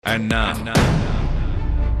And now,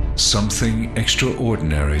 something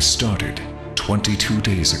extraordinary started 22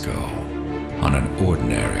 days ago on an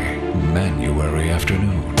ordinary Manuary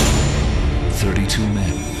afternoon. 32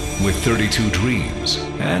 men with 32 dreams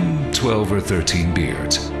and 12 or 13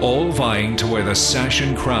 beards, all vying to wear the sash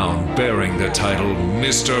and crown bearing the title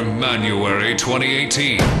Mr. Manuary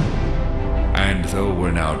 2018. And though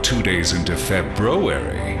we're now 2 days into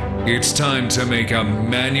February, it's time to make a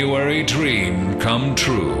Manuary dream come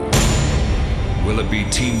true. Will it be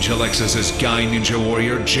Team Jalexis' Guy Ninja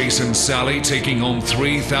Warrior Jason Sally taking home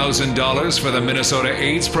 $3,000 for the Minnesota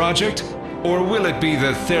AIDS Project? Or will it be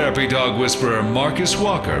the therapy dog whisperer Marcus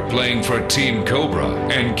Walker playing for Team Cobra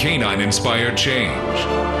and canine-inspired change?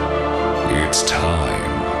 It's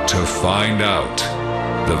time to find out.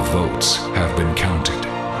 The votes have been counted.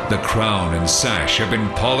 The crown and sash have been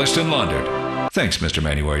polished and laundered. Thanks, Mr.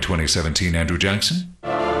 Manuary 2017, Andrew Jackson.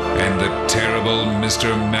 And the terrible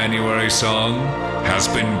Mr. Manuary song has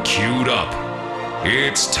been queued up.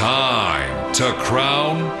 It's time to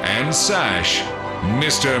crown and sash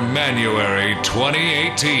Mr. Manuary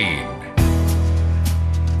 2018.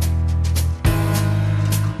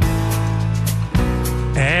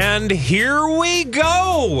 And here we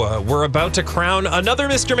go. We're about to crown another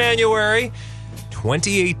Mr. Manuary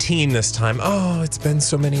 2018 this time. Oh, it's been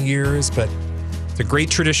so many years, but it's a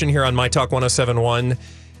great tradition here on My Talk 1071.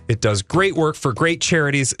 It does great work for great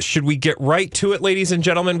charities. Should we get right to it, ladies and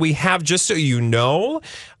gentlemen? We have, just so you know,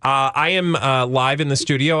 I am live in the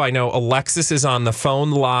studio. I know Alexis is on the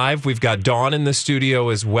phone live. We've got Dawn in the studio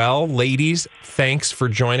as well. Ladies, thanks for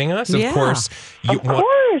joining us. Yeah. Of course.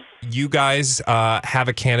 You guys have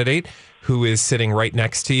a candidate who is sitting right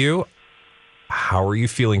next to you. How are you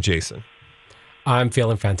feeling, Jason? I'm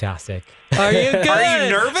feeling fantastic. Are you good? Are you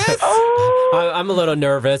nervous? I'm a little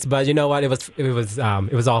nervous, but you know what? It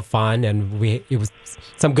was all fun, and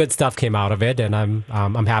some good stuff came out of it, and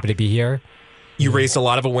I'm happy to be here. You raised a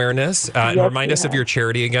lot of awareness. Remind us of your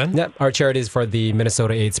charity again. Yep, our charity is for the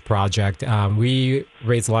Minnesota AIDS Project. We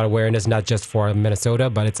raised a lot of awareness, not just for Minnesota,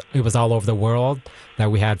 but it was all over the world that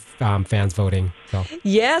we had fans voting. So.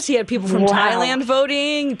 Yes, he had people from Thailand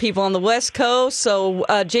voting, people on the West Coast. So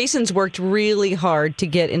Jason's worked really hard to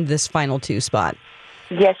get into this final two spot.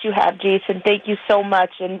 Yes, you have, Jason. Thank you so much.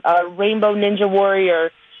 And Rainbow Ninja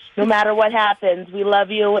Warrior, no matter what happens, we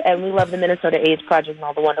love you, and we love the Minnesota AIDS Project and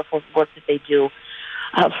all the wonderful work that they do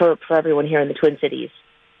for everyone here in the Twin Cities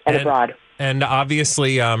and abroad. And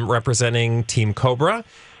obviously representing Team Cobra,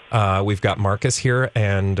 we've got Marcus here,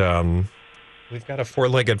 and we've got a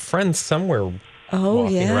four-legged friend somewhere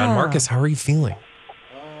walking around. Marcus, how are you feeling?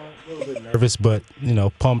 A little bit nervous, but,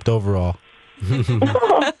 pumped overall.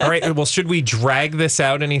 All right, well, should we drag this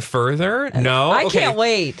out any further? No? I can't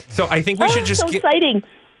wait. So I think we should just exciting.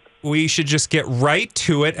 We should just get right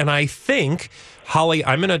to it. And I think, Holly,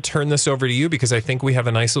 I'm going to turn this over to you because I think we have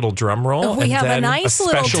a nice little drum roll. We have a nice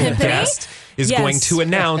little special guest is going to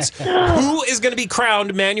announce who is going to be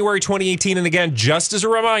crowned Manuary 2018. And again, just as a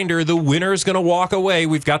reminder, the winner is going to walk away.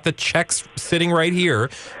 We've got the checks sitting right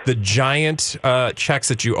here, the giant checks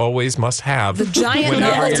that you always must have. The giant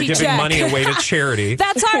whenever novelty you're giving check. money away to charity.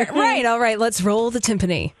 That's right. All right, let's roll the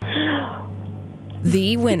timpani.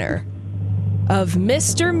 The winner of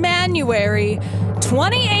Mr. Manuary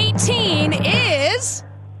 2018 is...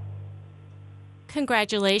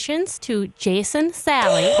 Congratulations to Jason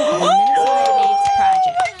Sally and the Minnesota AIDS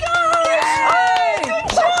Project.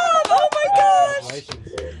 Oh my gosh!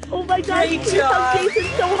 Oh my gosh, Great job. Jason's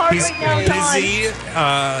so hard He's right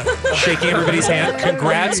now, busy shaking everybody's hand.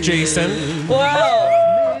 Congrats, Jason.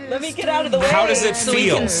 Wow. Let me get out of the way. How does it so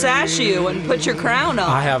feel? we can sash you and put your crown on.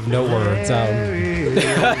 I have no words.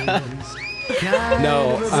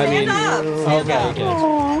 No, I mean, okay.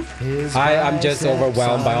 I'm just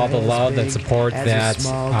overwhelmed by all the love and support that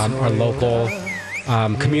our local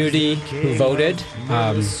community who voted,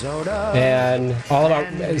 and all of our,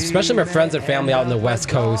 especially my friends and family out in the West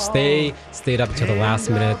Coast, they stayed up to the last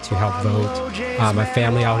minute to help vote. My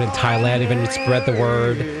family out in Thailand even spread the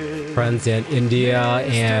word. Friends in India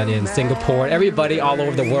and in Singapore, everybody all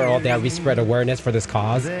over the world, that we spread awareness for this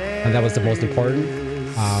cause, and that was the most important.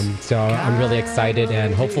 So I'm really excited,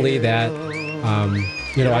 and hopefully that,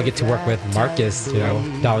 I get to work with Marcus,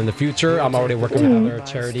 down in the future. I'm already working with other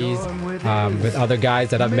charities, with other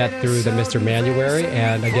guys that I've met through the Mr. Manuary,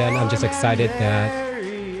 and again, I'm just excited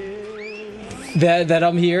that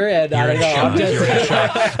I'm here, and I don't know. You're in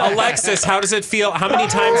shock. Alexis, how does it feel? How many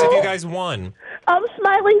times have you guys won? I'm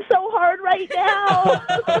smiling so hard right now.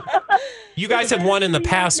 You guys have won in the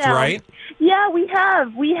past, right? Yeah, we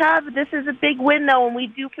have. This is a big win, though, and we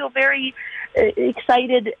do feel very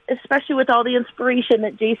excited, especially with all the inspiration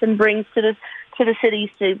that Jason brings to the cities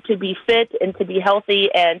to be fit and to be healthy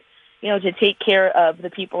and, to take care of the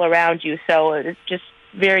people around you. So it's just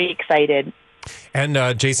very excited. And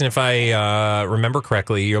Jason, if I remember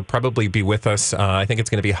correctly, you'll probably be with us. I think it's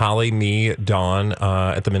going to be Holly, me, Dawn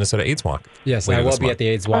at the Minnesota AIDS Walk. Yes, I will be at the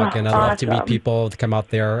AIDS Walk, and I'd love to meet people to come out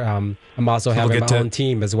there. I'm also having my own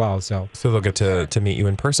team as well. So they'll get to meet you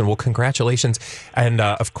in person. Well, congratulations. And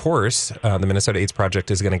of course, the Minnesota AIDS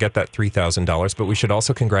Project is going to get that $3,000, but we should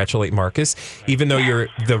also congratulate Marcus. Even though you're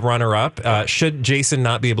the runner-up, should Jason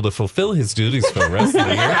not be able to fulfill his duties for the rest of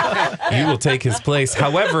the year, you will take his place.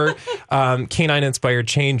 However, Canine Inspired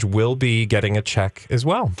Change will be getting a check as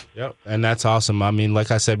well. Yep, and that's awesome. I mean, like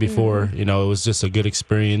I said before, it was just a good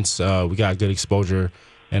experience. We got good exposure,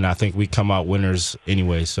 and I think we come out winners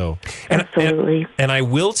anyway. So, absolutely. And I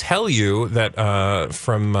will tell you that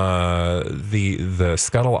from the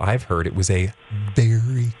scuttle I've heard, it was a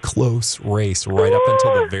very close race right up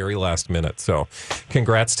until the very last minute. So,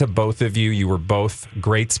 congrats to both of you. You were both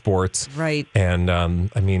great sports, right? And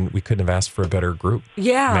we couldn't have asked for a better group.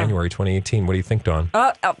 Yeah, Manuary 2018. What do you think, Dawn?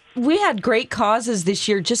 We had great causes this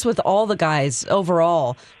year, just with all the guys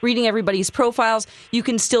overall. Reading everybody's profiles, you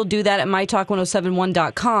can still do that at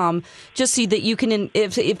mytalk1071.com. Just see that you can,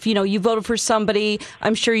 if you voted for somebody,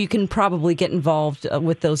 I'm sure you can probably get involved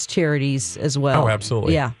with those charities as well. Oh,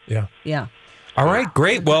 absolutely. Yeah. All right,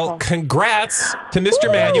 great. Well, congrats to Mr.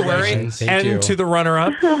 Manuary and to the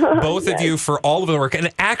runner-up, both of you for all of the work. And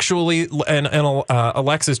actually, and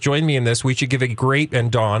Alexis joined me in this. We should give a great, and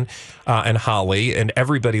Dawn and Holly and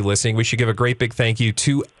everybody listening, we should give a great big thank you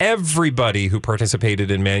to everybody who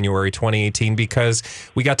participated in Manuary 2018, because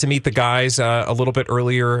we got to meet the guys a little bit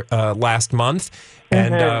earlier last month.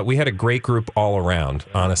 And we had a great group all around,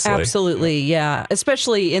 honestly. Absolutely, yeah.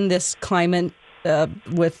 Especially in this climate.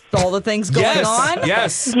 With all the things going on.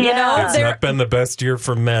 Yes. It's not been the best year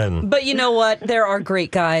for men. But you know what? There are great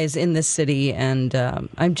guys in this city, and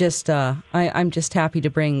I'm just happy to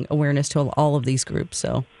bring awareness to all of these groups.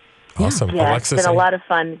 So awesome. Yeah, Alexis, it's been a lot of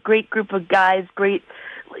fun. Great group of guys, great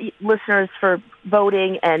listeners for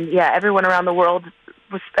voting, and everyone around the world,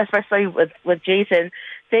 especially with Jason.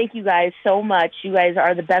 Thank you guys so much. You guys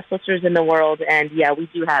are the best listeners in the world, and we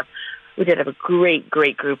did have a great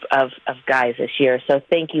group of guys this year. So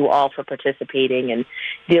thank you all for participating and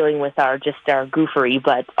dealing with our goofery,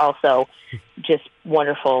 but also just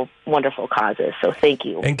wonderful causes. So thank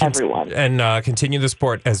you, everyone. And continue the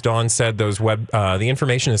support. As Dawn said, those the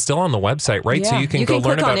information is still on the website, right? Yeah. So you can go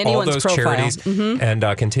learn about all those charities and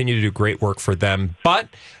continue to do great work for them. But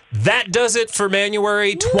that does it for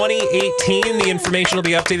Manuary 2018. The information will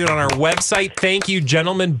be updated on our website. Thank you,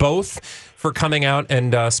 gentlemen, both, for coming out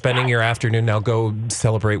and spending your afternoon. Now go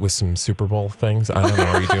celebrate with some Super Bowl things. I don't know.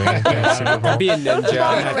 Are you doing anything? Super Bowl? Be a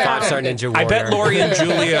ninja. Five-star ninja warrior.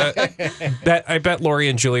 I bet Lori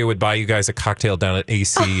and Julia would buy you guys a cocktail down at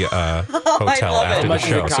AC Hotel after the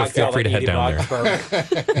show. So feel free to head down there.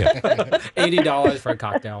 $80 for a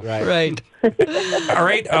cocktail. Right. All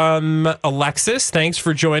right. Alexis, thanks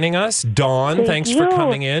for joining us. Dawn, thanks for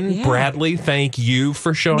coming in. Yeah. Bradley, thank you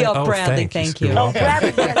for showing up. Bradley, thank you.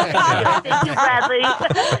 Bradley. Thank you, Bradley.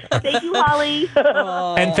 Thank you, Holly.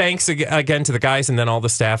 And thanks again to the guys and then all the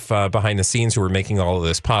staff behind the scenes who are making all of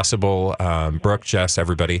this possible. Brooke, Jess,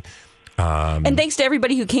 everybody. And thanks to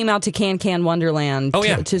everybody who came out to Can Wonderland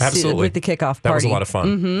to see, with the kickoff party. That was a lot of fun.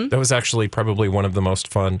 Mm-hmm. That was actually probably one of the most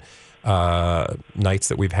fun nights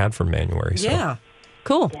that we've had from Manuary. So. Yeah.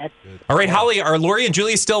 Cool. All right, Holly, are Lori and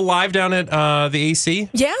Julie still live down at the AC?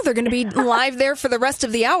 Yeah, they're going to be live there for the rest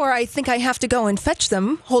of the hour. I think I have to go and fetch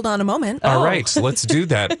them. Hold on a moment. All right, let's do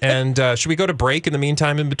that. And should we go to break in the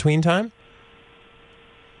meantime, in between time?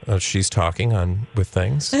 She's talking with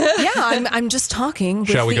things. Yeah, I'm just talking with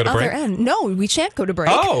Shall we the go to other break? end. No, we shan't go to break.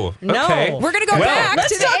 Oh, okay. No. We're going to go back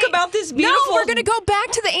let's to talk about this beautiful... No, we're going to go back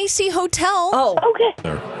to the AC Hotel. Oh, okay.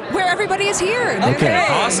 Where everybody is here. Okay,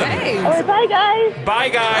 awesome. Hey. All right, bye, guys. Bye,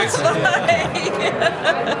 guys.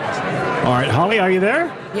 All right, Holly, are you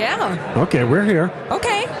there? Yeah. Okay, we're here.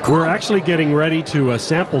 Okay, cool. We're actually getting ready to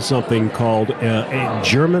sample something called a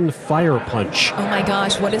German fire punch. Oh my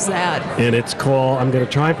gosh, what is that? And it's called, I'm going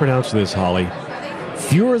to try and pronounce this, Holly,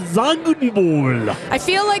 Fürsorgenball. I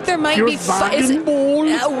feel like there might be...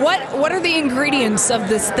 what are the ingredients of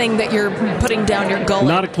this thing that you're putting down your gullet?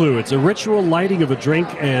 Not a clue. It's a ritual lighting of a drink,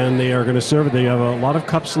 and they are going to serve it. They have a lot of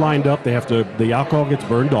cups lined up. They have to... The alcohol gets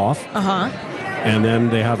burned off. Uh-huh. And then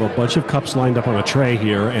they have a bunch of cups lined up on a tray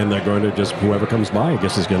here, and they're going to just, whoever comes by, I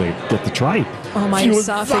guess, is going to get to try it. Oh, my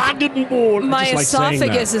esophagus. My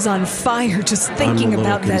esophagus is on fire just thinking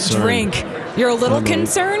about that drink. You're a little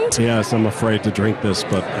concerned? Yes, I'm afraid to drink this,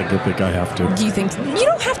 but I do think I have to. Do you think you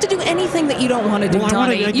don't have to do anything that you don't want to do,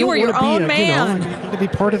 Donnie? You are your own man. You got to be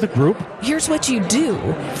part of the group. Here's what you do: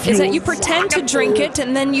 is that you pretend to drink it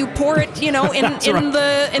and then you pour it, in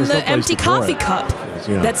the empty coffee cup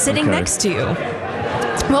that's sitting next to you.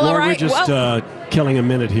 Well, all right. We're just killing a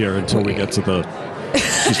minute here until we get to the.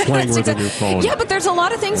 She's playing with her new phone. Yeah, but there's a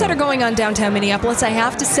lot of things that are going on downtown Minneapolis. I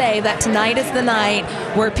have to say that tonight is the night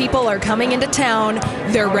where people are coming into town.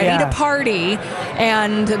 They're ready to party,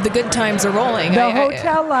 and the good times are rolling. The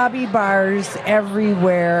hotel lobby bars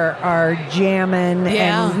everywhere are jamming,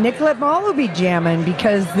 and Nicollet Mall will be jamming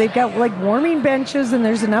because they've got like warming benches, and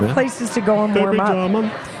there's enough places to go and warm up.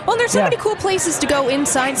 Well, there's so many cool places to go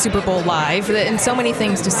inside Super Bowl Live, and so many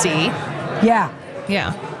things to see. Yeah.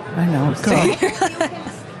 I know.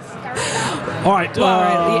 All right.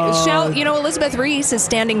 Elizabeth Reese is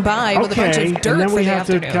standing by with a bunch of dirt and then we for the have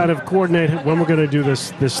afternoon. to kind of coordinate when we're going to do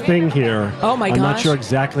this thing here. Oh my gosh! I'm not sure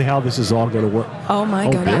exactly how this is all going to work. Oh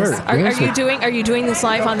my goodness! Are you doing this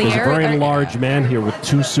live on the There's air? There's a very large man here with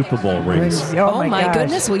 2 Super Bowl rings. Oh my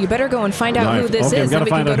goodness! Well, you better go and find out who this is, then we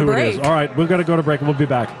can go to break. All right, we're going to go to break. We'll be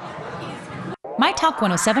back. My Talk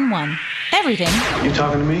 107.1. Everything. You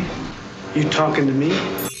talking to me? You talking to me?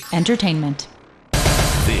 Entertainment.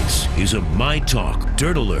 This is a My Talk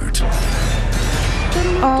Dirt Alert.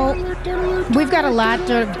 Oh, we've got a lot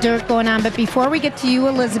of dirt going on, but before we get to you,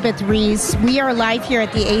 Elizabeth Reese, we are live here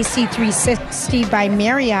at the AC360 by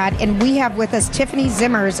Marriott, and we have with us Tiffany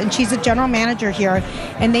Zimmers, and she's a general manager here,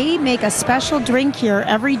 and they make a special drink here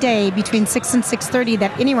every day between 6 and 6:30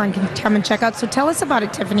 that anyone can come and check out. So tell us about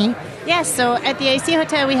it, Tiffany. Yes, so at the AC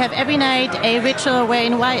Hotel, we have every night a ritual where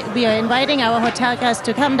we are inviting our hotel guests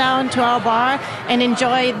to come down to our bar and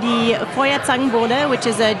enjoy the Feuerzangenbowle, which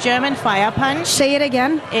is a German fire punch. Say it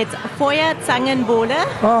again. It's Feuerzangenbowle.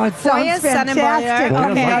 Oh, it sounds fantastic.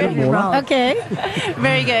 Okay.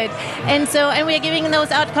 Very good. And we are giving those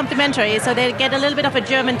out complimentary, so they get a little bit of a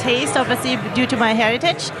German taste, obviously due to my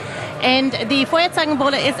heritage. And the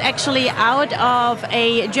Feuerzangenbowle is actually out of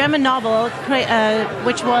a German novel,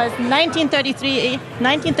 which was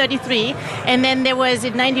 1933, and then there was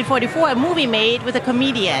in 1944 a movie made with a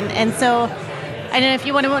comedian. And so, I don't know if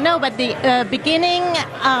you want to know, but the beginning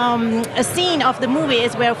a scene of the movie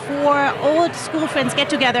is where 4 old school friends get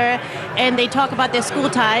together and they talk about their school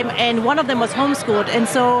time, and one of them was homeschooled, and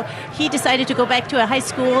so he decided to go back to a high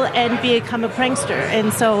school and become a prankster,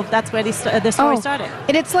 and so that's where the story started.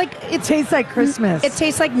 And it tastes like Christmas. It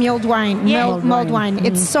tastes like mulled wine. Mulled wine.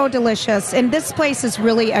 It's so delicious, and this place is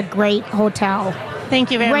really a great hotel. Thank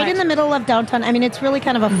you very much. Right in the middle of downtown. I mean, it's really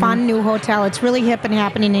kind of a fun new hotel. It's really hip and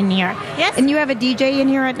happening in here. Yes. And you have a DJ in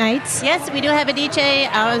here at nights? Yes, we do have a DJ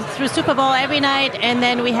through Super Bowl every night, and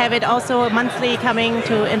then we have it also monthly coming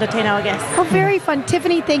to entertain our guests. Oh, very fun.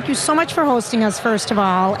 Tiffany, thank you so much for hosting us, first of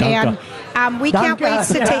all. Danke. And we can't wait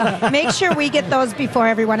to make sure we get those before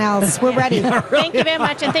everyone else. We're ready. Thank you very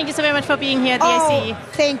much, and thank you so very much for being here at the AC.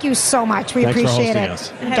 Thank you so much. We appreciate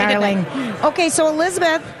it, darling. Okay, so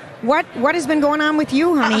Elizabeth, what has been going on with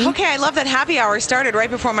you, honey? Okay, I love that happy hour started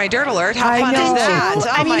right before my dirt alert. How fun is that? Oh,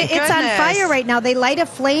 I mean, it's on fire right now. They light a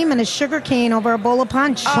flame and a sugar cane over a bowl of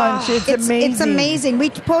punch. It's amazing. It's amazing.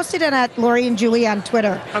 We posted it at Lori and Julie on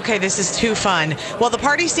Twitter. Okay, this is too fun. Well, the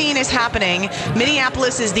party scene is happening.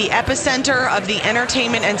 Minneapolis is the epicenter of the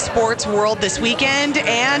entertainment and sports world this weekend,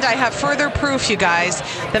 and I have further proof, you guys.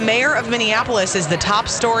 The mayor of Minneapolis is the top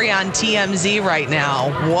story on TMZ right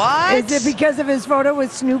now. What? Is it because of his photo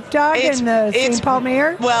with Snoop Dogg and the St. Paul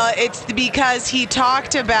mayor? Well, it's because he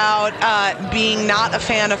talked about being not a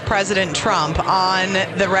fan of President Trump on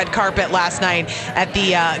the red carpet last night at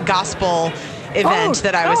the gospel event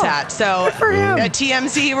that I was at. So a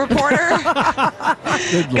TMZ reporter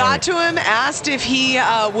got to him, asked if he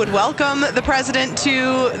would welcome the president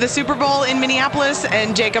to the Super Bowl in Minneapolis,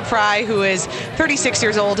 and Jacob Fry, who is 36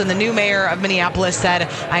 years old and the new mayor of Minneapolis, said,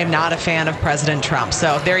 I am not a fan of President Trump.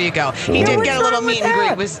 So there you go. He did get a little meet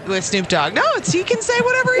and greet with Snoop Dogg. No, he can say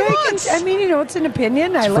whatever he wants. I mean, it's an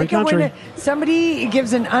opinion. I like it when somebody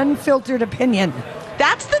gives an unfiltered opinion.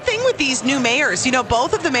 That's the thing with these new mayors.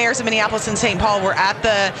 Both of the mayors of Minneapolis and St. Paul were at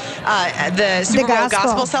the Super Bowl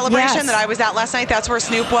gospel celebration that I was at last night. That's where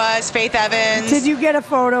Snoop was, Faith Evans. Did you get a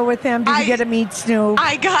photo with him? Did you get to meet Snoop?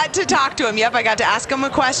 I got to talk to him. Yep, I got to ask him a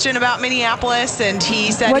question about Minneapolis, and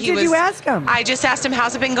he said What did you ask him? I just asked him,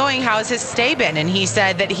 how's it been going? How has his stay been? And he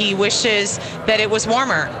said that he wishes that it was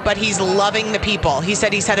warmer, but he's loving the people. He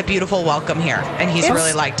said he's had a beautiful welcome here, and he's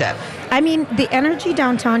really liked it. I mean, the energy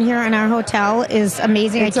downtown here in our hotel is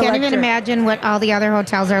amazing. It's I can't even electric. imagine what all the other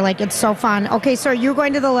hotels are like. It's so fun. Okay, so are you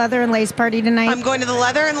going to the Leather and Lace party tonight? I'm going to the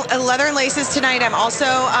Leather and Laces tonight. I'm also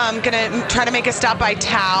going to try to make a stop by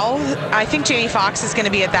Tao. I think Jamie Foxx is going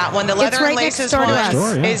to be at that one. The Leather right and next Laces door to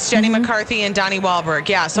one us. is Jenny McCarthy and Donnie Wahlberg.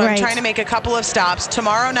 Yeah, so I'm Right. trying to make a couple of stops.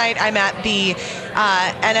 Tomorrow night, I'm at the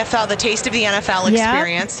NFL, the Taste of the NFL Yeah.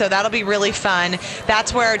 experience. So that'll be really fun.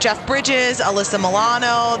 That's where Jeff Bridges, Alyssa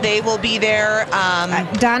Milano, they will be there.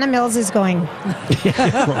 Donna Mills is going.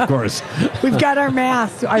 Of course. We've got our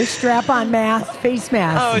masks, our strap-on mask, face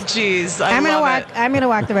mask. Oh, geez. I'm gonna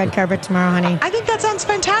walk the red carpet tomorrow, honey. I think that sounds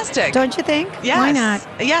fantastic. Don't you think? Yes. Why not?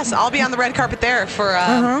 Yes, I'll be on the red carpet there for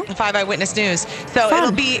 5 Eyewitness News. So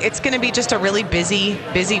Fun. it's going to be just a really busy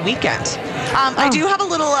weekend. I do have a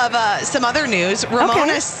little of some other news.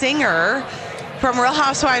 Ramona Singer from Real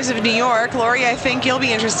Housewives of New York. Lori, I think you'll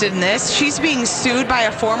be interested in this. She's being sued by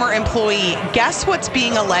a former employee. Guess what's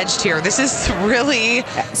being alleged here? This is really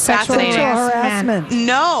fascinating. harassment.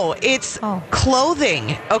 No, it's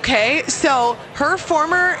clothing, okay? So her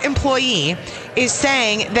former employee is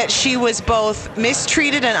saying that she was both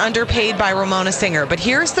mistreated and underpaid by Ramona Singer. But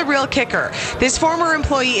here's the real kicker. This former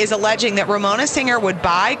employee is alleging that Ramona Singer would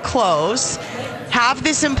buy clothes, have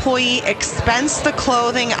this employee expense the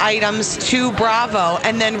clothing items to Bravo,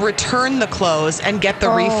 and then return the clothes and get the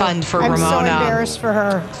refund for I'm Ramona. so embarrassed for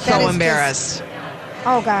her. That So is embarrassed. just-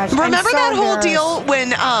 oh gosh. Remember I'm so that whole embarrassed. deal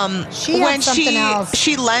when had something else.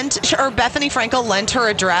 she lent, or Bethany Frankel lent her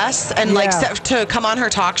a dress and like Yeah. to come on her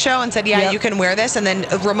talk show and said, yeah, Yep. you can wear this, and then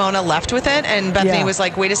Ramona left with it, and Bethany Yeah. was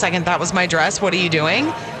like, wait a second, that was my dress, what are you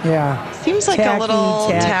doing? Yeah. Seems like a little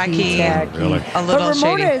tacky. Really? A little But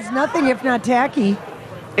Ramona shady. is nothing if not tacky.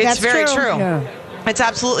 It's That's very true. true. Yeah. It's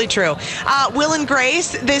absolutely true. Will and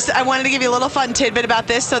Grace, I wanted to give you a little fun tidbit about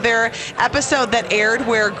this. So their episode that aired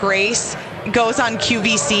where Grace goes on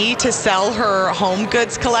QVC to sell her home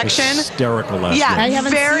goods collection. Hysterical last Yeah, night. I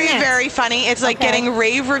haven't very, seen it. very funny. It's like Okay. getting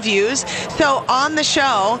rave reviews. So on the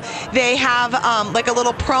show, they have like a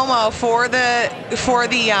little promo for the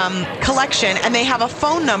collection, and they have a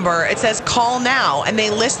phone number. It says call now, and they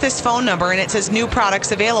list this phone number, and it says new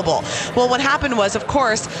products available. Well, what happened was, of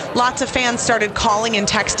course, lots of fans started calling and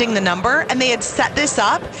texting the number, and they had set this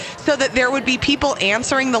up so that there would be people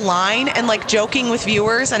answering the line and like joking with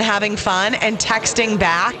viewers and having fun and texting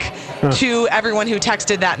back to everyone who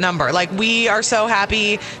texted that number. Like, we are so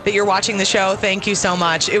happy that you're watching the show. Thank you so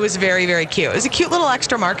much. It was very, very cute. It was a cute little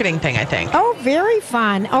extra marketing thing, I think. Oh, very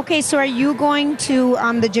fun. Okay, so are you going to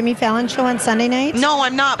the Jimmy Fallon show on Sunday night? No,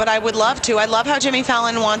 I'm not, but I would love to. I love how Jimmy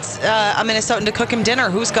Fallon wants a Minnesotan to cook him dinner.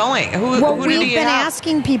 Who's going? Well, who did we've he been have?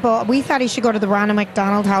 asking people. We thought he should go to the Ronald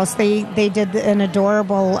McDonald House. They did an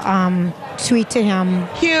adorable tweet to him.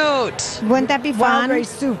 Cute. Wouldn't that be Wild fun? rice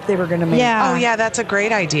soup they were going to make. Yeah. Oh, yeah, that's a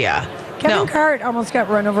great idea. Kevin No. Hart almost got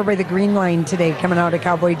run over by the Green Line today coming out of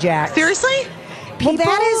Cowboy Jack. Seriously? Well,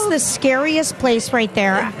 that is the scariest place right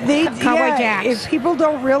there. Cowboy Jack's. If people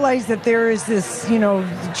don't realize that there is this,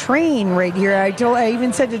 train right here, I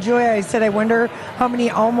even said to Joy, I said, I wonder how many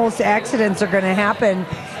almost accidents are going to happen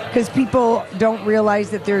because people don't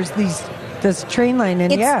realize that there's this train line,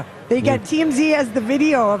 and they got TMZ as the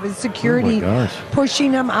video of his security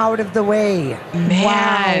pushing him out of the way.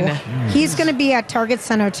 Man. Wow. He's going to be at Target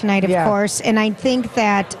Center tonight, of course, and I think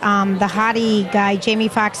that the hottie guy, Jamie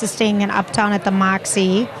Foxx, is staying in Uptown at the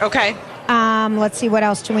Moxie. Okay. Let's see, what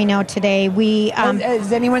else do we know today?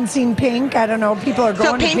 Has anyone seen Pink? I don't know. People are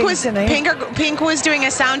going to Pink tonight. Pink was doing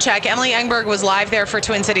a sound check. Emily Engberg was live there for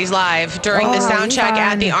Twin Cities Live during the sound check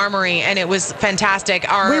at the Armory, and it was fantastic.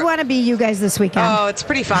 We want to be you guys this weekend. Oh, it's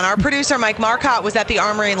pretty fun. Our producer, Mike Marcotte, was at the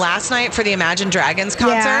Armory last night for the Imagine Dragons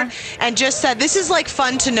concert and just said, this is like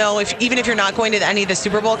fun to know, even if you're not going to any of the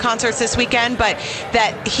Super Bowl concerts this weekend, but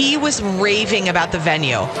that he was raving about the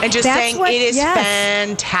venue and just saying it is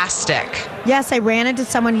fantastic. Yes, I ran into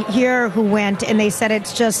someone here who went, and they said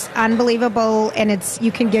it's just unbelievable, and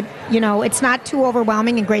you can get, it's not too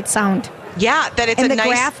overwhelming and great sound. Yeah, that it's and a the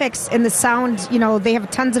nice graphics and the sound. They have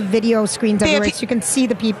tons of video screens everywhere, so you can see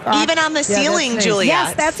the people. Even on the ceiling, Julia.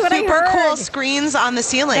 Yes, that's what I heard. Super cool screens on the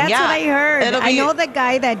ceiling. That's what I heard. I know the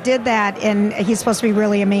guy that did that, and he's supposed to be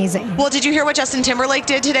really amazing. Well, did you hear what Justin Timberlake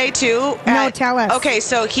did today, too? No, tell us. Okay,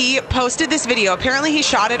 so he posted this video. Apparently, he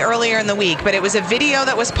shot it earlier in the week, but it was a video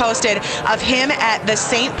that was posted of him at the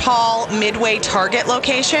St. Paul Midway Target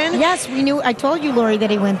location. Yes, we knew. I told you, Lori, that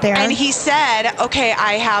he went there. And he said, okay,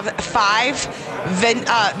 I have 5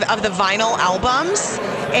 of the vinyl albums,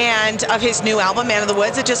 and of his new album, Man of the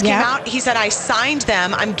Woods, that just came out. He said, I signed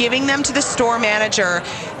them. I'm giving them to the store manager.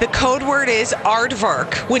 The code word is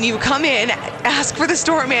aardvark. When you come in, ask for the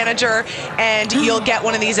store manager, and you'll get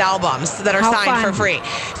one of these albums that are signed for free.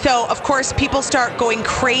 So, of course, people start going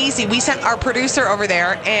crazy. We sent our producer over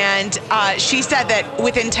there, and she said that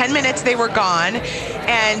within 10 minutes they were gone,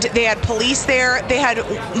 and they had police there. They had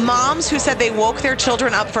moms who said they woke their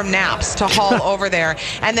children up from naps to haul over there.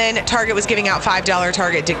 And then Target was giving out $5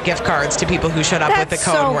 Target gift cards to people who showed up with the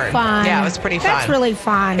code word. Fun. Yeah, it was pretty fun. That's really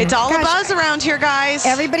fun. It's all a buzz around here, guys.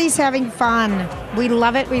 Everybody's having fun. We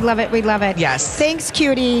love it. We love it. We love it. Yes. Thanks,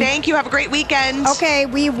 cutie. Thank you. Have a great weekend. Okay,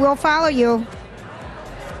 we will follow you.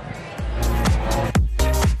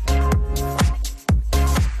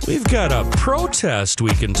 We've got a protest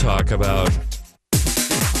we can talk about.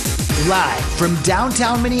 Live from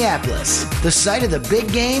downtown Minneapolis, the site of the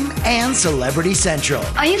big game and Celebrity Central.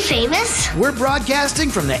 Are you famous? We're broadcasting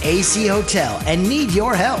from the AC Hotel and need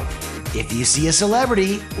your help. If you see a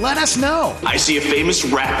celebrity, let us know. I see a famous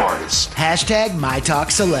rap artist. Hashtag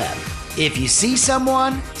MyTalkCeleb. If you see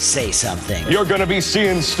someone, say something. You're going to be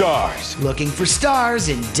seeing stars. Looking for stars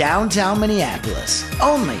in downtown Minneapolis.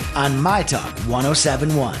 Only on My Talk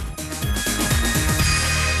 1071.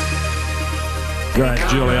 Go ahead,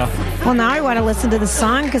 Julia. Well, now I want to listen to the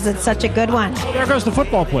song because it's such a good one. There goes the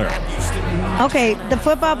football player. Okay, the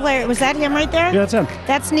football player, was that him right there? Yeah, that's him.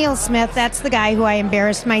 That's Neil Smith. That's the guy who I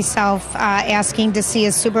embarrassed myself asking to see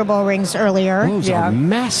his Super Bowl rings earlier. Those are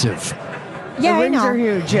massive. Yeah, the rings I know. are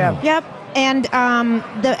huge, yeah. Yep. And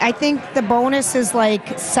I think the bonus is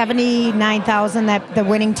like 79,000 that the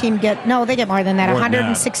winning team get. No, they get more than that. More than that.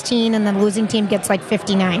 116, and the losing team gets like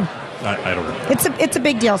 59. I don't know. It's a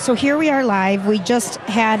big deal. So here we are live. We just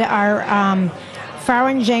had our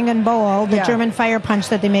Farenjengen Bowl, the German fire punch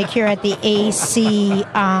that they make here at the AC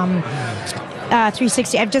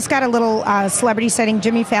 360. I've just got a little celebrity setting.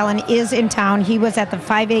 Jimmy Fallon is in town. He was at the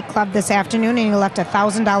 5-8 Club this afternoon, and he left a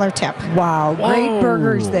 $1,000 tip. Wow, great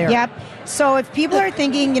burgers there. Yep. So if people are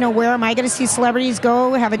thinking, where am I going to see celebrities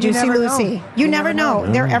go? Have a Juicy Lucy. Know. You never know.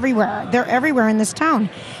 They're everywhere. They're everywhere in this town.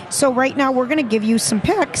 So right now we're going to give you some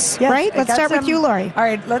picks, right? Let's start with you, Lori. All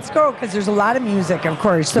right, let's go because there's a lot of music, of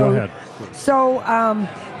course. Go ahead. So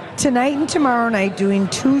tonight and tomorrow night doing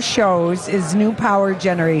 2 shows is New Power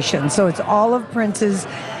Generation. So it's all of Prince's,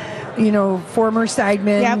 former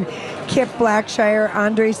sidemen. Yep. Kip Blackshire,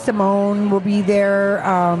 Andre Simone will be there.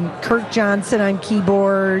 Kirk Johnson on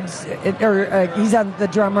keyboards, he's on the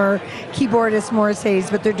drummer. Keyboardist Morris Hayes,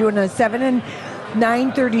 but they're doing a 7 and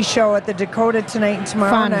 9:30 show at the Dakota tonight and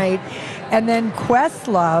tomorrow night, and then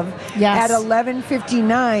Questlove at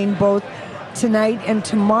 11:59 both tonight and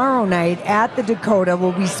tomorrow night at the Dakota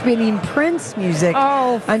will be spinning Prince music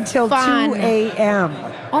until 2 a.m.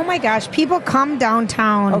 Oh my gosh, people come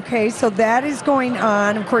downtown. Okay, so that is going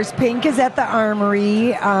on. Of course, Pink is at the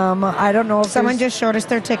Armory. I don't know if someone just showed us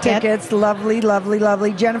their tickets. Lovely, lovely,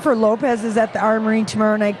 lovely. Jennifer Lopez is at the Armory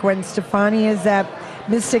tomorrow night. Gwen Stefani is at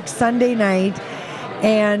Mystic Sunday night.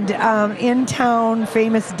 And in town,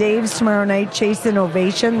 Famous Dave's tomorrow night, Chase and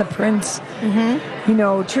Ovation, the Prince,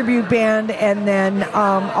 tribute band. And then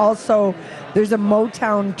also there's a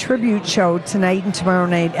Motown tribute show tonight and tomorrow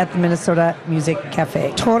night at the Minnesota Music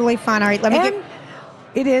Cafe. Totally fun. All right,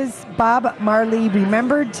 it is Bob Marley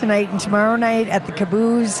Remembered tonight and tomorrow night at the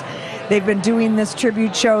Caboose. They've been doing this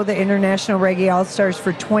tribute show, the International Reggae All-Stars,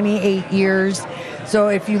 for 28 years. So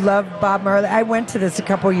if you love Bob Marley, I went to this a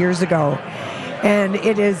couple years ago. And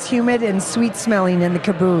it is humid and sweet smelling in the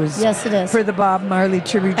Caboose. Yes, it is. For the Bob Marley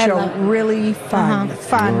tribute show. Really fun.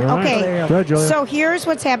 Fun. Right. Okay. So here's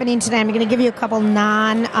what's happening tonight. I'm going to give you a couple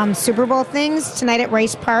non-Super Bowl things. Tonight at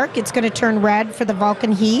Rice Park, it's going to turn red for the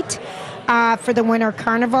Vulcan Heat. For the Winter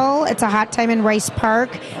Carnival, it's a hot time in Rice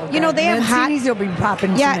Park. They have Mancini's will be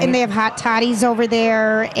popping Yeah, tonight. and they have hot toddies over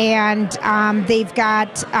there, and they've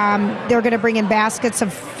got they're going to bring in baskets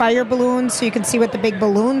of fire balloons so you can see what the big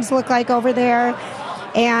balloons look like over there.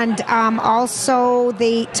 And also,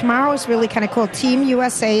 tomorrow is really kind of cool. Team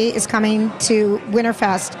USA is coming to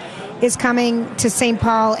Winterfest. Is coming to St.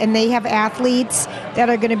 Paul, and they have athletes that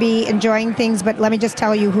are going to be enjoying things. But let me just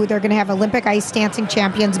tell you who they're going to have: Olympic ice dancing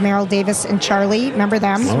champions Merrill Davis and Charlie. Remember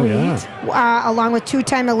them? Oh, yeah. Along with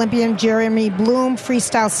 2-time Olympian Jeremy Bloom,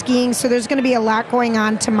 freestyle skiing. So there's going to be a lot going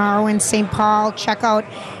on tomorrow in St. Paul. Check out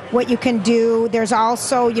what you can do. There's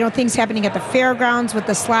also, things happening at the fairgrounds with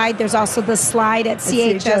the slide. There's also the slide at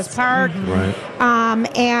CHS Park. Mm-hmm.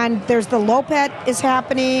 Right. And there's the Lopet is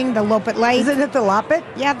happening, the Lopet Light. Isn't it the Lopet?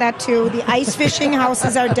 Yeah, that too. The ice fishing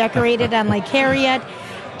houses are decorated on Lake Harriet.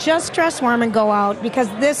 just dress warm and go out because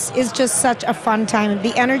this is just such a fun time.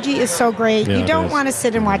 The energy is so great. Yeah, you don't it is. want to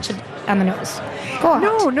sit and watch it on the news. Go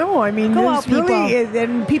out. No. I mean, Go there's out, people. really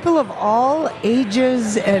and people of all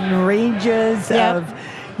ages and ranges Yep.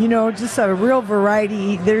 of, just a real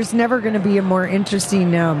variety. There's never going to be a more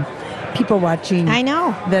interesting people watching. I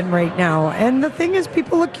know. Than right now. And the thing is,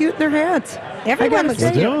 people look cute in their hats. Everyone looks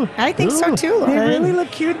say cute. it. I think so too. They Lauren. really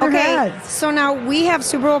look cute in their hats. So now we have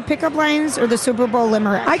Super Bowl pickup lines or the Super Bowl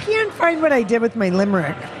limerick. I can't find what I did with my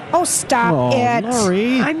limerick. Oh, stop it.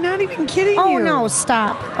 Lori. I'm not even kidding you. Oh, no,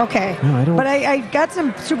 stop. Okay. No, I don't. But I got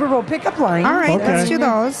some Super Bowl pickup lines. All right, Okay. let's do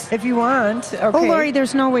those. If you want. Okay. Oh, Lori,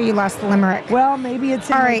 there's no way you lost the limerick. Well, maybe it's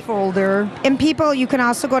in All my right. folder. And people, you can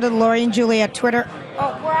also go to Lori and Julie at Twitter.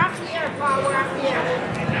 Oh, we're off the air, Paul. We're off the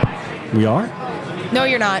air. We are? No,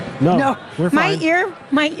 you're not. No. We're My fine.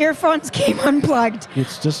 my earphones came unplugged.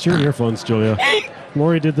 It's just your earphones, Julia.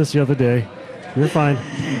 Lori did this the other day. You're fine.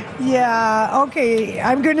 Yeah, okay.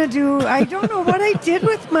 I'm going to I don't know what I did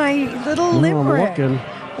with my little No, I'm limerick. looking.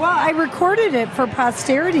 Well, I recorded it for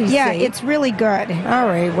posterity's Yeah, sake. it's really good. All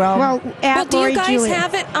right, well. Well, Well, do Lori you guys Julia.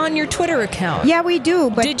 have it on your Twitter account? Yeah, we do,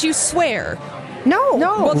 but Did you swear? no.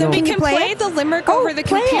 Well, then we Can you can play the limerick Oh, over the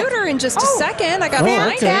play it. computer in just a second. I got to Oh,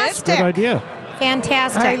 find okay. it. Good idea.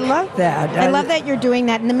 Fantastic. I love that. I love that you're doing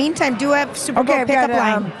that. In the meantime, do a Super Bowl Okay, I've pickup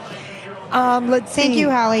got line. let's see. Thank you,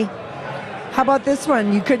 Holly. How about this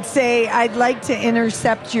one? You could say, I'd like to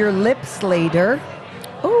intercept your lips later.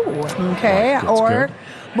 Oh, Okay, That's or good.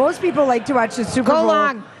 most people like to watch the Super Go Bowl.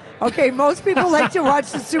 long. Okay, most people like to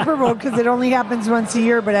watch the Super Bowl because it only happens once a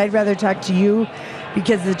year, but I'd rather talk to you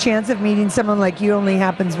because the chance of meeting someone like you only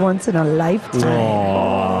happens once in a lifetime.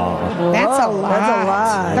 Oh. That's a Whoa, lot. That's a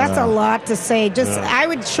lot. That's a lot to say. Just I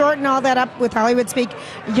would shorten all that up with Hollywood speak.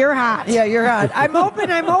 You're hot. Yeah, you're hot. I'm open.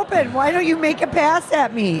 Why don't you make a pass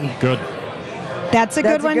at me? Good. That's a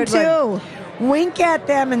good one too. Wink at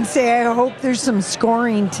them and say, I hope there's some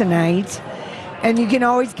scoring tonight. And you can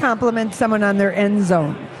always compliment someone on their end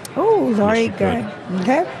zone. Oh, Lori, Yes, you good.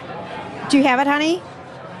 Okay. Do you have it, honey?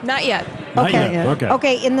 Not yet. Not Okay. yet. Okay.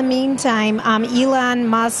 Okay. In the meantime, Elon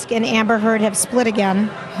Musk and Amber Heard have split again.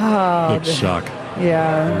 Oh, Big shock.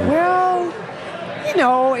 yeah. Well,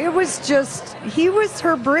 it was just, he was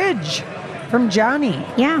her bridge from Johnny.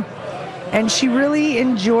 Yeah. And she really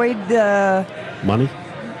enjoyed the Money?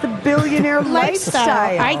 billionaire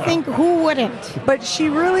lifestyle. I think who wouldn't? But she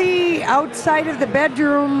really, outside of the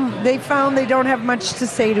bedroom, they found they don't have much to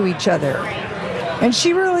say to each other. And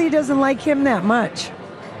she really doesn't like him that much.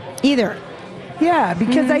 Either. Yeah,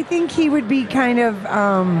 because I think he would be kind of,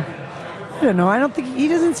 I don't know, I don't think, he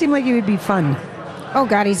doesn't seem like he would be fun. Oh,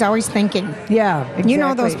 God, he's always thinking. Yeah, exactly. You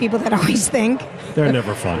know those people that always think. They're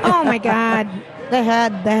never fun. Oh, my God. The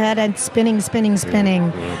head, and spinning.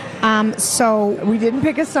 So we didn't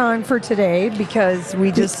pick a song for today because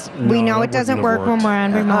we just... we know that it doesn't wouldn't have work when we're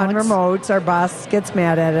on remotes. On remotes, our boss gets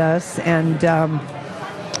mad at us, and...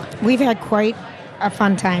 We've had quite a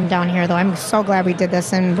fun time down here, though. I'm so glad we did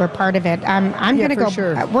this and we're part of it. I'm Yeah, going to for go.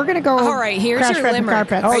 sure. We're going to go. All right, here's crash your red limerick.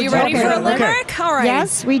 carpets. Are you ready okay, for a okay. limerick? All right.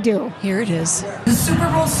 Yes, we do. Here it is. The Super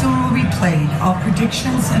Bowl soon will be played. All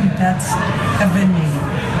predictions and bets have been made.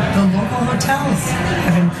 The local hotels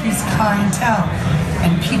have increased clientele,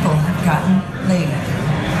 and people have gotten laid.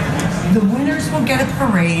 The winners will get a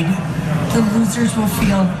parade. The losers will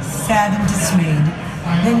feel sad and dismayed,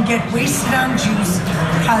 then get wasted on juice,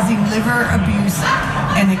 causing liver abuse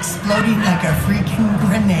and exploding like a freaking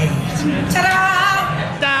grenade.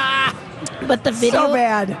 Ta-da! But the video, So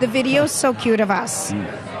bad. The video's so cute of us,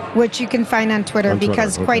 which you can find on Twitter, On Twitter,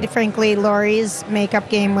 because okay. quite frankly, Lori's makeup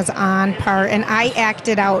game was on par, and I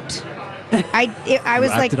acted out. I was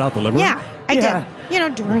You like, acted out the limerick? yeah, I did.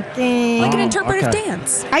 Drinking Like an interpretive okay.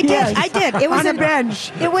 dance. I did. Yes. I did. It was on a bench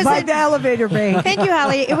It was by a- the elevator bay. Thank you,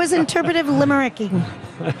 Holly. It was interpretive limericking,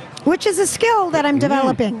 which is a skill that I'm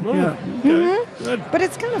developing. Yeah. Okay. Good. But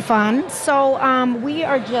it's kind of fun. So we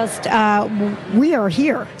are just we are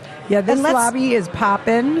here. Yeah, this And let's- lobby is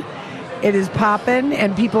popping. It is popping,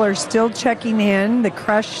 and people are still checking in. The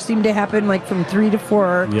crush seemed to happen like from 3 to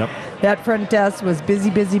 4. Yep. That front desk was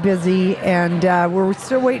busy, and we're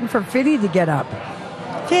still waiting for Fitty to get up.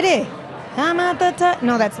 Fitty, I'm at the top.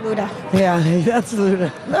 No, that's Luda. Yeah, that's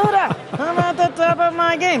Luda. Luda, I'm at the top of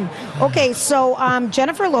my game. Okay, so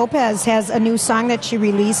Jennifer Lopez has a new song that she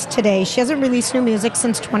released today. She hasn't released new music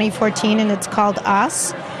since 2014, and it's called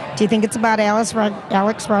Us. Do you think it's about Alex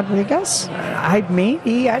Rodriguez?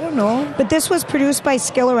 Maybe. I don't know. But this was produced by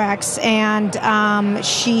Skillerex, and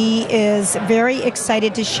she is very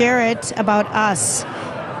excited to share it about us.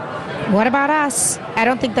 What about us? I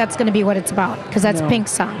don't think that's going to be what it's about because that's No.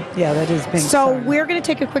 Pink's song. Yeah, that is Pink's So song. we're going to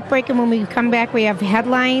take a quick break, and when we come back, we have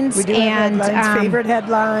headlines. We do and, have headlines, favorite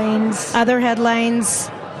headlines. Other headlines,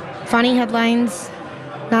 funny headlines,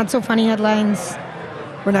 not so funny headlines.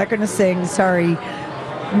 We're not going to sing, sorry.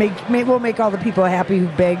 We'll make all the people happy who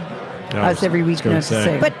beg us every week not to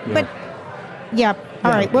sing. But yeah.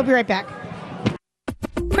 All right, we'll be right back.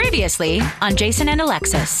 Previously on Jason and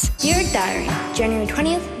Alexis. Dear Diary, January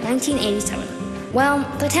 20th, 1987. Well,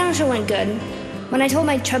 the talent show went good. When I told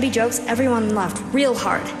my chubby jokes, everyone laughed real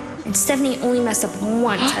hard. And Stephanie only messed up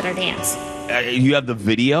once at our dance. You have the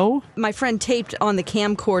video? My friend taped on the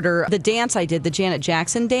camcorder the dance I did, the Janet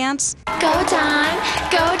Jackson dance. Go, Don!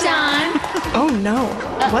 Go, Don! Oh no.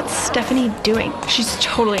 What's Stephanie doing? She's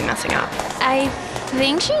totally messing up. I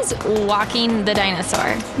think she's walking the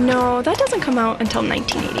dinosaur. No, that doesn't come out until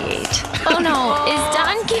 1988. Oh no, is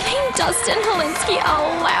Don giving Dustin Holinski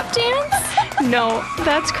a lap dance? No,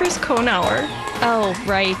 that's Chris Konauer. Oh,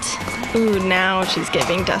 right. Ooh, now she's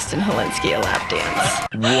giving Dustin Holinski a lap dance.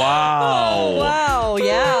 Wow. Oh, wow,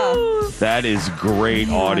 yeah. That is great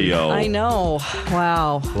audio. I know.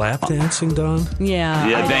 Wow. Lap dancing, Don? Yeah.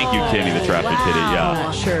 Yeah, thank you, Kenny, the traffic kitty.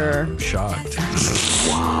 Yeah. Sure. Shocked.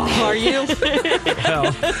 Are you?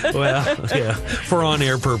 well, yeah. For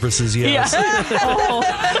on-air purposes, yes.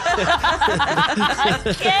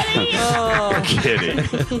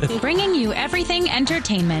 Kidding. Bringing you everything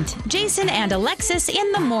entertainment. Jason and Alexis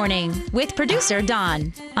in the morning with producer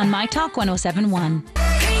Don on My Talk 1071.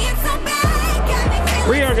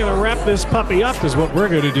 We are going to wrap this puppy up is what we're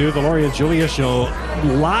going to do. The Lori and Julia Show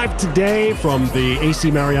live today from the AC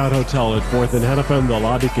Marriott Hotel at 4th and Hennepin. The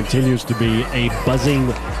lobby continues to be a buzzing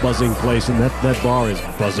place, and that bar is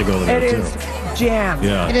buzzing over there, It too. is jammed.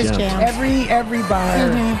 Yeah, It is jammed. Every bar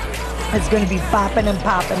is going to be popping and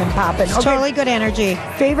popping and popping. It's totally good energy.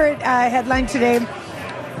 Favorite headline today,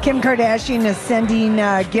 Kim Kardashian is sending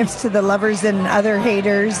gifts to the lovers and other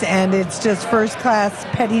haters, and it's just first-class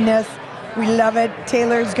pettiness. We love it.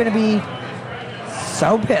 Taylor's going to be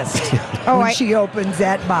so pissed when she opens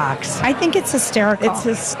that box. I think it's hysterical. It's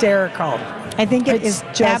hysterical. I think It's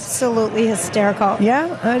it's just absolutely hysterical.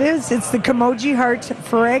 Yeah, it is. It's the Kimoji Heart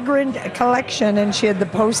Fragrant Collection, and she had the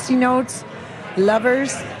Post-it notes,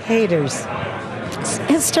 lovers, haters. It's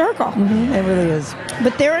hysterical. It really is.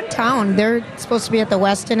 But they're in town. They're supposed to be at the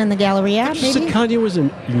Westin and the Galleria, She said maybe? Kanye was in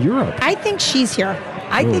Europe. I think she's here.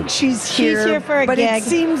 I think she's here. She's here for a but gig. it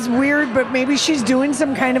seems weird, but maybe she's doing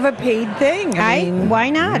some kind of a paid thing. I mean, Why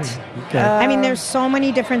not? Okay. I mean, there's so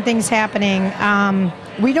many different things happening.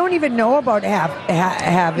 We don't even know about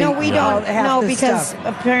having. No, we don't. half No, the because stuff.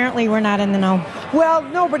 apparently we're not in the know. Well,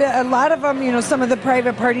 no, but a lot of them, some of the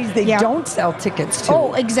private parties they don't sell tickets to.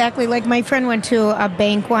 Oh, exactly. Like my friend went to a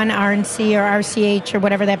bank one, RNC or RCH or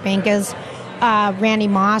whatever that bank is. Randy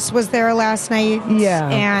Moss was there last night. Yeah.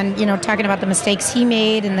 And, talking about the mistakes he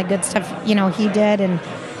made and the good stuff, he did.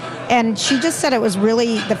 And she just said it was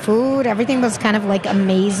really the food. Everything was kind of like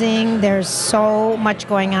amazing. There's so much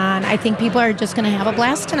going on. I think people are just going to have a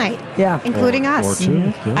blast tonight. Yeah. Including Or us. two,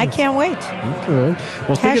 yeah. I can't wait. Okay.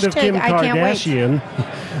 Well, speaking of Kim Hashtag I can't wait. Kardashian,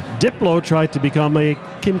 Diplo tried to become a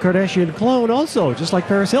Kim Kardashian clone also, just like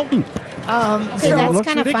Paris Hilton. So that's looks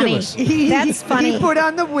kind of funny. ridiculous. That's funny. He put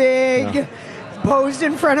on the wig, posed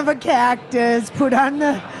in front of a cactus, put on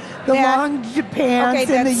the long pants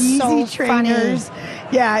Okay, and the that's Yeezy so funny. trainers.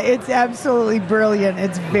 Yeah, it's absolutely brilliant.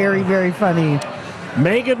 It's very, very funny.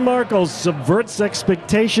 Meghan Markle subverts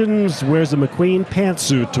expectations, wears a McQueen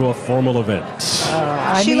pantsuit to a formal event.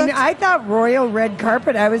 I thought royal red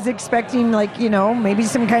carpet. I was expecting maybe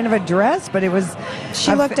some kind of a dress, but it was.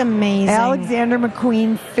 She looked amazing. Alexander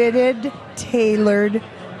McQueen fitted, tailored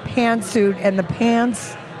pantsuit, and the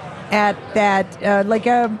pants at that like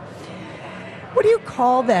a. What do you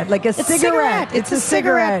call that? Like a cigarette. It's a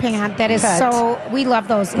cigarette pant that is cut. so. We love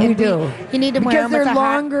those. We do. You need to wear Because them they're with a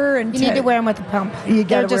longer and You need to wear them with a pump. You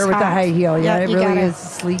got to They're wear it just with a hot. high heel. Yeah, it you really gotta. is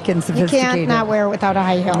sleek and You sophisticated. can't not wear it without a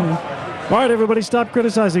high heel. All right, everybody, stop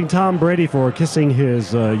criticizing Tom Brady for kissing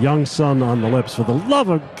his young son on the lips. For the love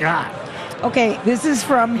of God. Okay, this is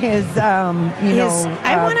from his, I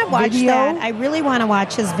want to watch video. that. I really want to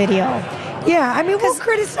watch his video. Yeah, I mean, we'll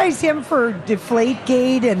criticize him for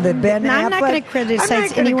Deflategate and the Ben Affleck. I'm not going to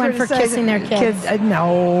criticize anyone for kissing their kids.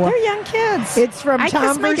 No. They're young kids. It's from I Tom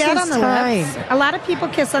kiss my dad versus on the Time. lips. A lot of people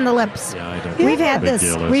kiss on the lips. Yeah, I don't. We've had this.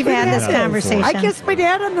 We've had this conversation. I kiss my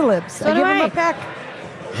dad on the lips. So I do give him I. a peck.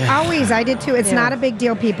 Always. I did too. It's not a big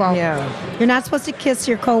deal, people. Yeah. You're not supposed to kiss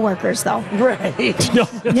your coworkers, though. Right.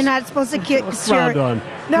 You're not supposed to kiss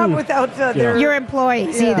Not without your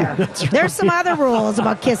employees either. There's some other rules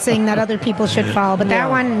about kissing that other people should follow, but that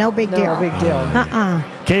one, no big deal. No big deal.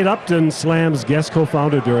 Kate Upton slams guest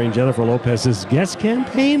co-founder during Jennifer Lopez's guest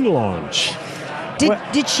campaign launch.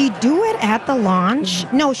 Did she do it at the launch?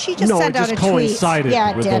 No, she just sent out a tweet.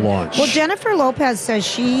 Coincided with the launch. Well, Jennifer Lopez says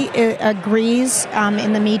she agrees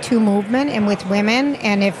in the Me Too movement and with women,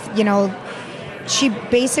 and if, she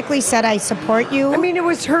basically said, I support you. I mean, it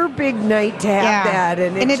was her big night to have that,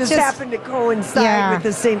 and it just happened to coincide with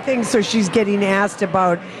the same thing, so she's getting asked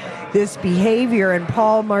about this behavior, and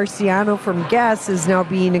Paul Marciano from Guess is now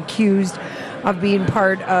being accused of being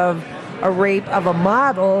part of a rape of a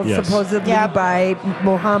model, supposedly by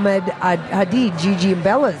Mohammed Hadid, Gigi and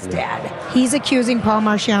Bella's dad. He's accusing Paul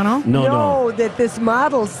Marciano? No, that this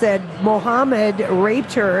model said Mohammed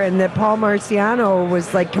raped her and that Paul Marciano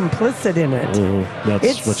was like complicit in it.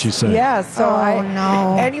 That's what she said. Yeah, so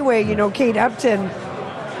no. Anyway, Kate Upton,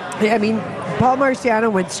 I mean, Paul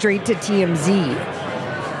Marciano went straight to TMZ.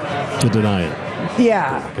 To deny it.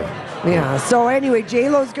 Yeah. Okay. Yeah. So anyway,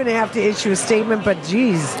 J-Lo's going to have to issue a statement, but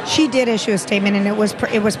geez, she did issue a statement, and it was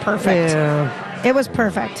perfect. Yeah. It was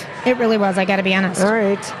perfect. It really was. I got to be honest. All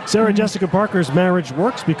right. Sarah Jessica Parker's marriage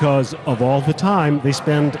works because of all the time they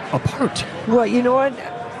spend apart. Well, you know what?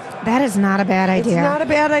 That is not a bad idea. It's not a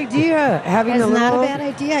bad idea. Having not a bad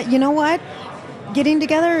idea. You know what? Getting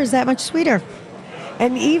together is that much sweeter.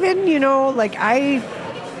 And even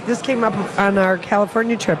this came up on our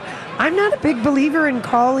California trip. I'm not a big believer in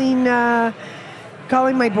calling my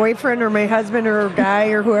boyfriend or my husband or a guy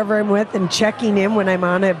or whoever I'm with and checking in when I'm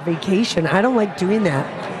on a vacation. I don't like doing that.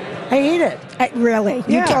 I hate it. Really?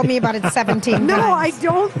 You told me about it 17 times. No, I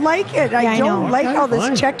don't like it. I don't like all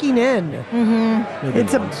this checking in. Mm-hmm.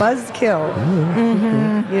 It's a buzzkill.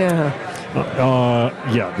 Mm-hmm. Yeah.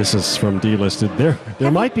 This is from D-Listed. There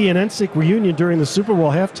might be an NSYNC reunion during the Super Bowl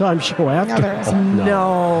halftime show after. No, there isn't.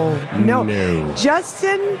 No.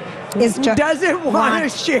 Justin doesn't want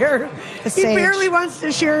to share. He barely wants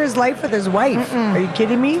to share his life with his wife. Are you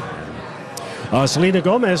kidding me? Selena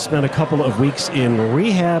Gomez spent a couple of weeks in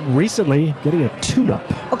rehab recently getting a tune-up.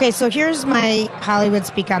 Okay, so here's my Hollywood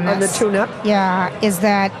speak on this. On the tune-up? Yeah, is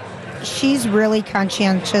that she's really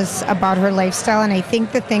conscientious about her lifestyle, and I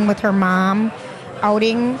think the thing with her mom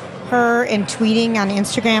outing her and tweeting on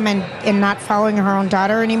Instagram and not following her own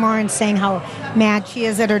daughter anymore and saying how mad she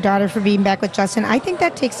is at her daughter for being back with Justin, I think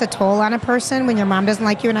that takes a toll on a person when your mom doesn't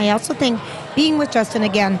like you, and I also think being with Justin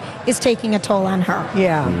again is taking a toll on her.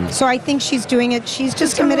 Yeah. So I think she's doing it. She's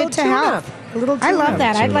just committed to health. I love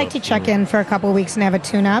that. I'd like to check in for a couple of weeks and have a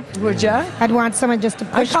tune-up. Would ya? I'd want someone just to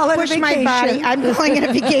push my body. I'm calling it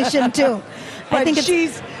a vacation too. But I think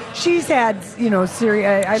she's had, serious.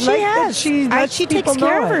 I like that she takes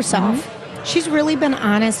care of herself. Mm-hmm. She's really been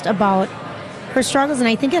honest about her struggles, and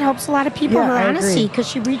I think it helps a lot of people, her honesty, because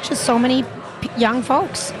she reaches so many young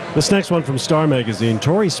folks. This next one from Star Magazine.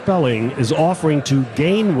 Tori Spelling is offering to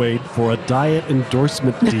gain weight for a diet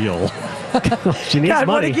endorsement deal. She needs money.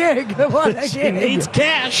 What a gig. She needs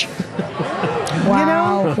cash.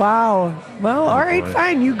 Wow. Well, all right,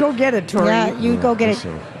 fine. You go get it, Tori. Yeah, you go get it.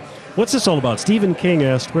 What's this all about? Stephen King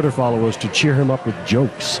asked Twitter followers to cheer him up with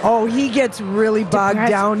jokes. Oh, he gets really bogged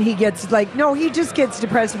down. He gets he just gets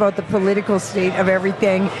depressed about the political state of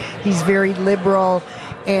everything. He's very liberal.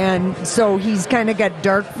 And so he's kind of got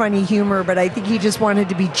dark, funny humor, but I think he just wanted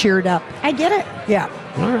to be cheered up. I get it. Yeah.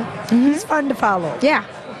 All right. Mm-hmm. He's fun to follow. Yeah.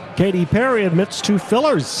 Katy Perry admits to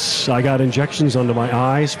fillers. I got injections under my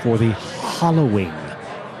eyes for the Halloween.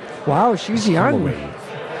 Wow, she's young. Halloween.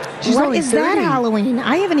 She's what is 30. that Halloween?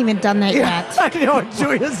 I haven't even done that yet. I know,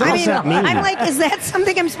 Julia's I'm like, is that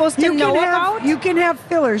something I'm supposed to know about? You can have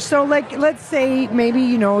fillers. So, let's say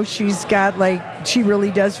maybe, she's got, she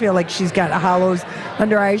really does feel like she's got hollows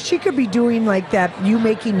under her eyes. She could be doing, that you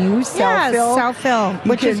making you self-fill. Self-fill,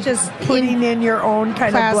 which is just putting in your own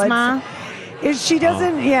kind plasma. of blood. She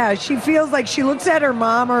doesn't, she feels like she looks at her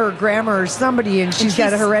mom or her grandma or somebody, and she's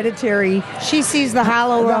got a hereditary. She sees the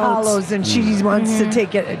hollows, and she wants to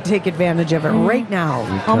take advantage of it right now.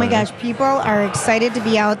 Oh my gosh, people are excited to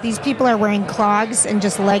be out. These people are wearing clogs and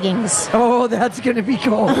just leggings. Oh, that's going to be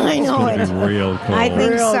cold. I know it. Real cold. I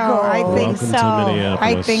think so. Welcome to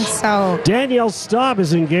Minneapolis. I think so. Danielle Staub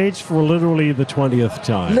is engaged for literally the 20th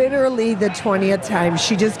time. Literally the 20th time.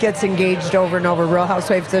 She just gets engaged over and over. Real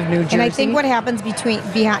Housewives of New Jersey. And I think what happens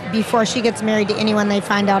before she gets married to anyone, they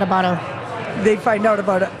find out about her. They find out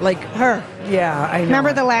about it, her. Yeah, I know.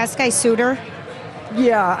 Remember the last guy sued her?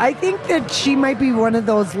 Yeah, I think that she might be one of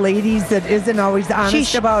those ladies that isn't always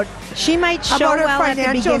honest about. She might show about her well at the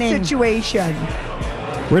financial beginning. situation.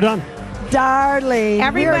 We're done. Darling,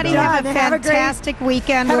 Everybody we're have done. a fantastic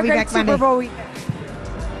weekend. Have We'll a be great back Super Monday. Bowl weekend.